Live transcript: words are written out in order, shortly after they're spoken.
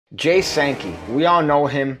Jay Sankey, we all know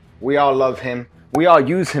him, we all love him, we all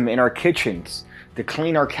use him in our kitchens to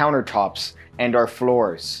clean our countertops and our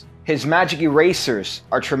floors. His magic erasers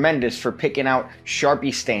are tremendous for picking out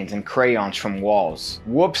Sharpie stains and crayons from walls.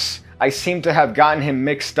 Whoops, I seem to have gotten him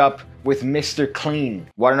mixed up with Mr. Clean.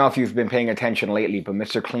 Well, I don't know if you've been paying attention lately, but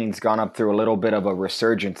Mr. Clean's gone up through a little bit of a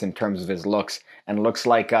resurgence in terms of his looks and looks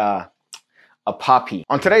like a poppy.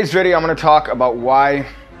 On today's video, I'm going to talk about why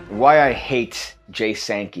I hate Jay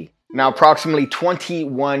Sankey. Now, approximately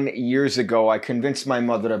 21 years ago, I convinced my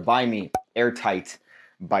mother to buy me Airtight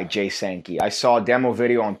by Jay Sankey. I saw a demo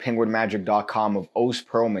video on penguinmagic.com of Oz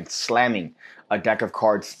Perlman slamming a deck of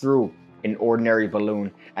cards through an ordinary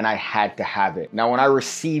balloon, and I had to have it. Now, when I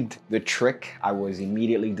received the trick, I was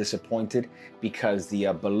immediately disappointed because the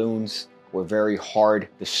balloons were very hard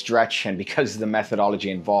to stretch, and because of the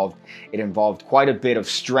methodology involved, it involved quite a bit of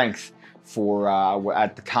strength for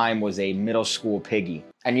at the time was a middle school piggy.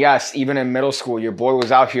 And yes, even in middle school, your boy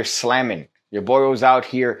was out here slamming. Your boy was out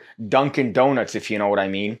here dunking donuts, if you know what I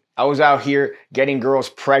mean. I was out here getting girls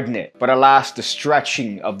pregnant. But alas, the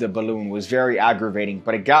stretching of the balloon was very aggravating,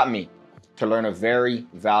 but it got me to learn a very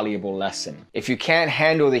valuable lesson. If you can't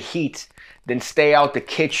handle the heat, then stay out the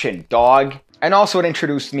kitchen, dog. And also it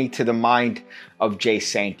introduced me to the mind of Jay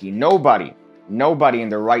Sankey. Nobody in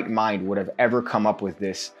their right mind would have ever come up with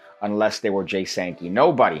this unless they were Jay Sankey.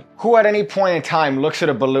 Nobody who at any point in time looks at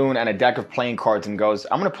a balloon and a deck of playing cards and goes,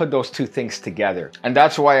 I'm gonna put those two things together. And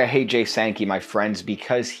that's why I hate Jay Sankey, my friends,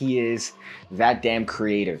 because he is that damn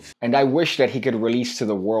creative. And I wish that he could release to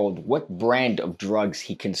the world what brand of drugs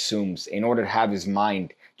he consumes in order to have his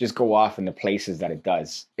mind just go off in the places that it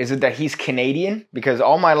does. Is it that he's Canadian? Because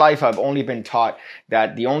all my life I've only been taught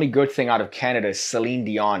that the only good thing out of Canada is Celine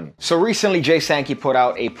Dion. So recently Jay Sankey put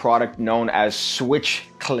out a product known as Switch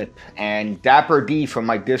Clip, and Dapper D from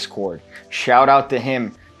my Discord, shout out to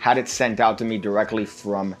him, had it sent out to me directly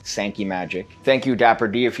from Sankey Magic. Thank you, Dapper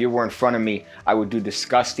D. If you were in front of me, I would do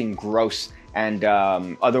disgusting, gross, and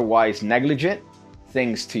otherwise negligent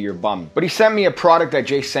things to your bum. But he sent me a product that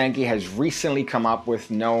Jay Sankey has recently come up with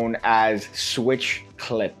known as Switch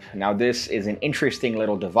Clip. Now, this is an interesting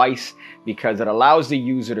little device because it allows the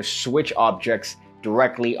user to switch objects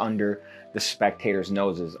directly under the spectator's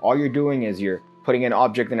noses. All you're doing is you're putting an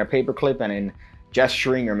object in a paper clip, and in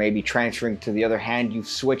gesturing or maybe transferring to the other hand, you've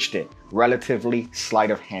switched it, relatively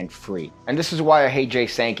sleight of hand free. And this is why I hate Jay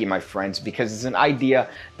Sankey, my friends, because it's an idea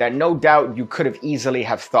that no doubt you could have easily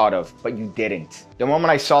have thought of, but you didn't. The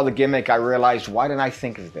moment I saw the gimmick, I realized, why didn't I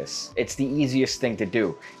think of this? It's the easiest thing to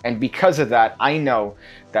do. And because of that, I know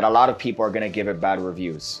that a lot of people are gonna give it bad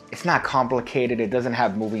reviews. It's not complicated, it doesn't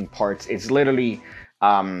have moving parts. It's literally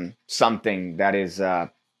something that is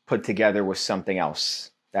put together with something else.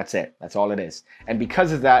 That's it. That's all it is. And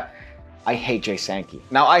because of that, I hate Jay Sankey.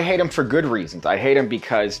 Now, I hate him for good reasons. I hate him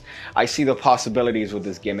because I see the possibilities with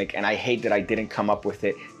this gimmick, and I hate that I didn't come up with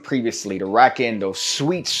it previously to rack in those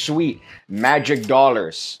sweet, sweet magic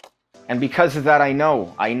dollars. And because of that, I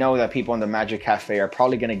know that people in the Magic Cafe are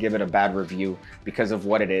probably going to give it a bad review because of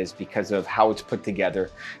what it is, because of how it's put together.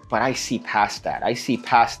 But I see past that. I see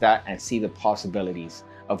past that and see the possibilities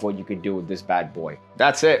of what you could do with this bad boy.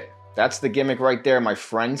 That's it. That's the gimmick right there, my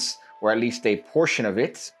friends, or at least a portion of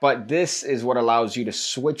it. But this is what allows you to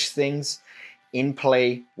switch things in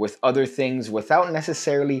play with other things without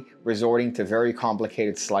necessarily resorting to very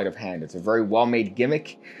complicated sleight of hand. It's a very well-made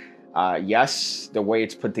gimmick. Yes, the way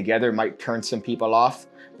it's put together might turn some people off,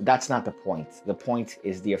 but that's not the point. The point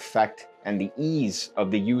is the effect and the ease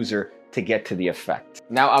of the user to get to the effect.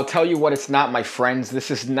 Now, I'll tell you what it's not, my friends.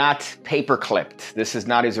 This is not paper clipped. This is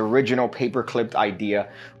not his original paper clipped idea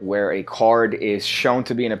where a card is shown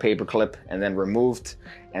to be in a paper clip and then removed,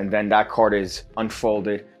 and then that card is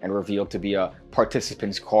unfolded and revealed to be a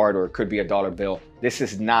participant's card, or it could be a dollar bill. This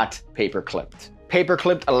is not paper clipped. Paper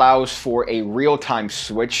clipped allows for a real-time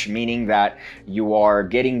switch, meaning that you are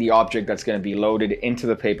getting the object that's going to be loaded into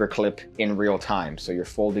the paper clip in real time. So you're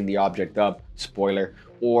folding the object up, spoiler,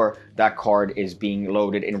 or that card is being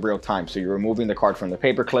loaded in real time. So you're removing the card from the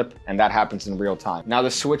paper clip, and that happens in real time. Now,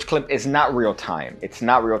 the switch clip is not real time. It's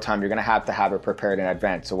not real time. You're gonna have it prepared in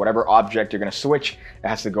advance. So whatever object you're gonna switch, it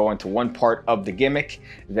has to go into one part of the gimmick.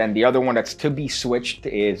 Then the other one that's to be switched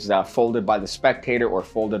is folded by the spectator or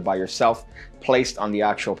folded by yourself, placed on the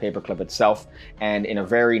actual paper clip itself, and in a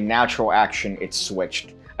very natural action, it's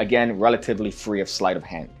switched. Again, relatively free of sleight of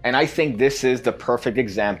hand. And I think this is the perfect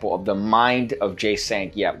example of the mind of Jay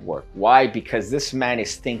Sankey at work. Why? Because this man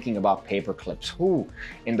is thinking about paper clips. Who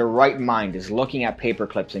in the right mind is looking at paper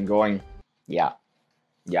clips and going, yeah,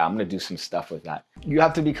 Yeah, I'm gonna do some stuff with that. You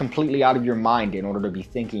have to be completely out of your mind in order to be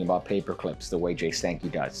thinking about paper clips the way Jay Sankey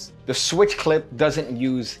does. The switch clip doesn't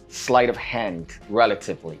use sleight of hand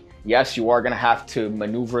relatively. Yes, you are gonna have to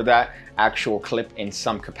maneuver that actual clip in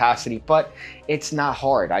some capacity, but it's not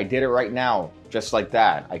hard. I did it right now, just like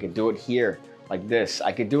that. I could do it here, like this.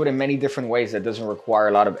 I could do it in many different ways that doesn't require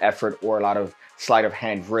a lot of effort or a lot of sleight of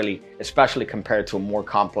hand, really, especially compared to a more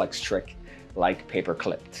complex trick like paper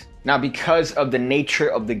clipped. Now, because of the nature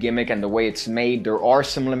of the gimmick and the way it's made, there are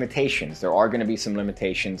some limitations. There are gonna be some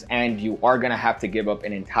limitations, and you are gonna have to give up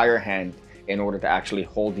an entire hand in order to actually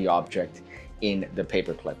hold the object in the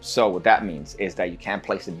paper clip. So what that means is that you can't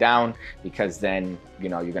place it down, because then, you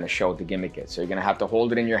know, you're gonna show what the gimmick is. So you're gonna have to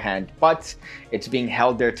hold it in your hand, but it's being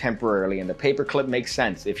held there temporarily, and the paper clip makes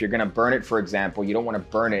sense. If you're gonna burn it, for example, you don't wanna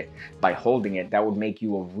burn it by holding it. That would make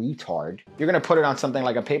you a retard. You're gonna put it on something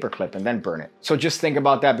like a paper clip and then burn it. So just think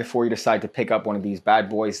about that before you decide to pick up one of these bad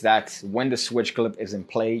boys. That when the switch clip is in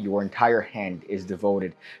play, your entire hand is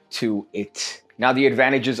devoted to it. Now, the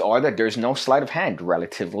advantages are that there's no sleight of hand,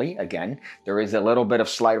 relatively. Again, there is a little bit of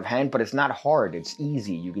sleight of hand, but it's not hard. It's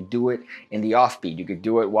easy. You could do it in the offbeat. You could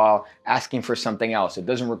do it while asking for something else. It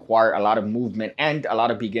doesn't require a lot of movement, and a lot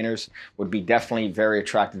of beginners would be definitely very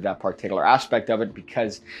attracted to that particular aspect of it,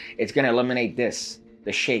 because it's going to eliminate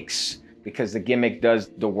the shakes, because the gimmick does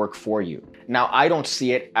the work for you. Now, I don't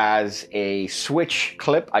see it as a switch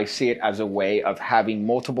clip. I see it as a way of having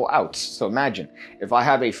multiple outs. So imagine if I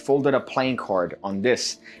have a folded up playing card on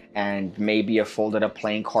this and maybe a folded up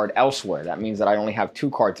playing card elsewhere, that means that I only have 2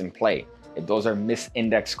 cards in play. If those are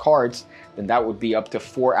misindexed cards, then that would be up to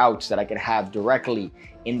 4 outs that I could have directly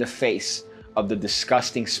in the face of the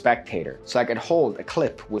disgusting spectator. So I could hold a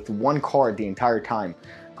clip with 1 card the entire time,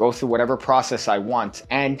 go through whatever process I want,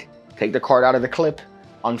 and take the card out of the clip,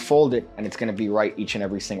 unfold it, and it's going to be right each and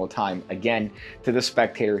every single time. Again, to the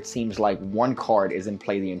spectator, it seems like 1 card is in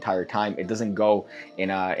play the entire time. It doesn't go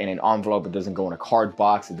in an envelope. It doesn't go in a card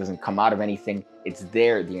box. It doesn't come out of anything. It's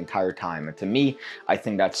there the entire time. And to me, I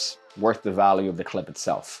think that's worth the value of the clip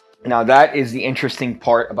itself. Now, that is the interesting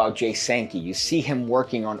part about Jay Sankey. You see him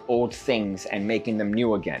working on old things and making them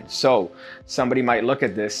new again. So somebody might look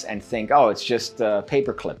at this and think, oh, it's just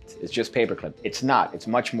paper clipped. It's just paper clipped. It's not. It's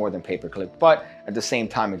much more than paper clipped. But at the same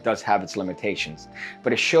time, it does have its limitations.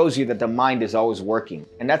 But it shows you that the mind is always working.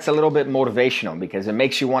 And that's a little bit motivational, because it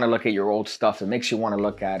makes you want to look at your old stuff. It makes you want to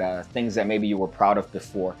look at things that maybe you were proud of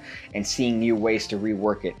before and seeing new ways to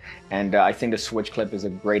rework it. And I think the switch clip is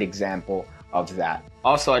a great example of that.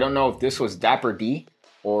 Also, I don't know if this was Dapper D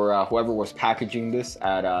or whoever was packaging this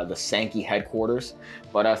at the Sankey headquarters,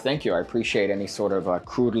 but thank you. I appreciate any sort of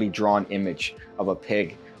crudely drawn image of a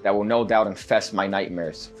pig that will no doubt infest my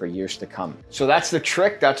nightmares for years to come. So that's the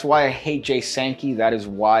trick. That's why I hate Jay Sankey. That is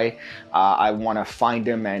why I want to find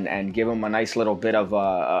him and give him a nice little bit of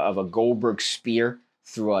a Goldberg spear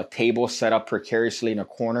through a table set up precariously in a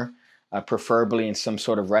corner. Preferably in some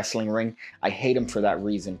sort of wrestling ring. I hate him for that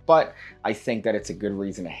reason, but I think that it's a good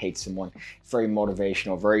reason to hate someone. Very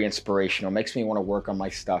motivational, very inspirational, makes me want to work on my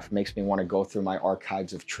stuff, makes me want to go through my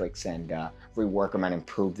archives of tricks and rework them and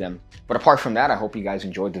improve them. But apart from that, I hope you guys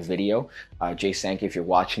enjoyed the video. Jay Sankey, if you're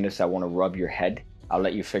watching this, I want to rub your head. I'll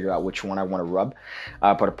let you figure out which one I want to rub.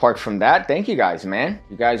 But apart from that, thank you guys, man.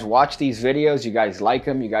 You guys watch these videos. You guys like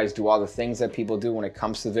them. You guys do all the things that people do when it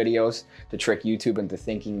comes to videos to trick YouTube into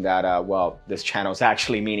thinking that, well, this channel is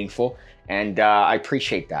actually meaningful. And I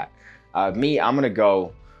appreciate that. Me, I'm going to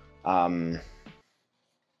go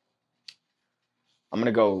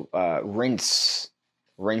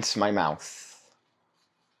rinse my mouth.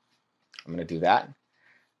 I'm going to do that.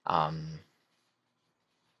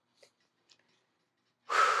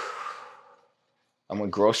 I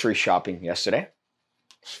went grocery shopping yesterday. It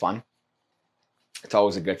was fun. It's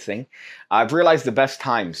always a good thing. I've realized the best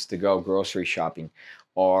times to go grocery shopping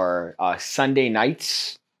are Sunday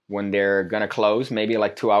nights when they're gonna close, maybe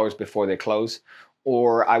like 2 hours before they close,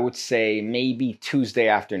 or I would say maybe Tuesday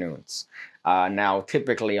afternoons. Now,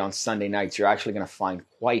 typically on Sunday nights, you're actually gonna find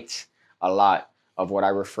quite a lot of what I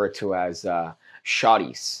refer to as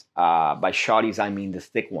shotties. By shotties, I mean the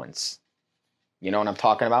thick ones. You know what I'm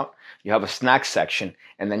talking about? You have a snack section,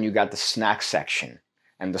 and then you got the snack section.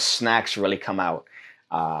 And the snacks really come out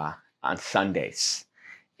on Sundays.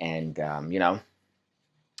 And, you know,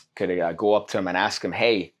 could go up to him and ask him,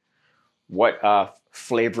 hey, what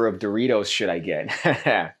flavor of Doritos should I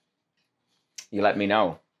get? You let me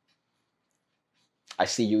know. I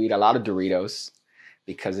see you eat a lot of Doritos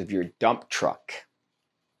because of your dump truck.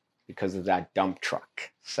 Because of that dump truck.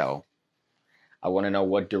 So I want to know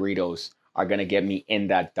what Doritos are going to get me in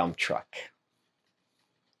that dump truck.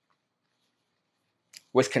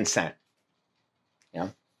 with consent.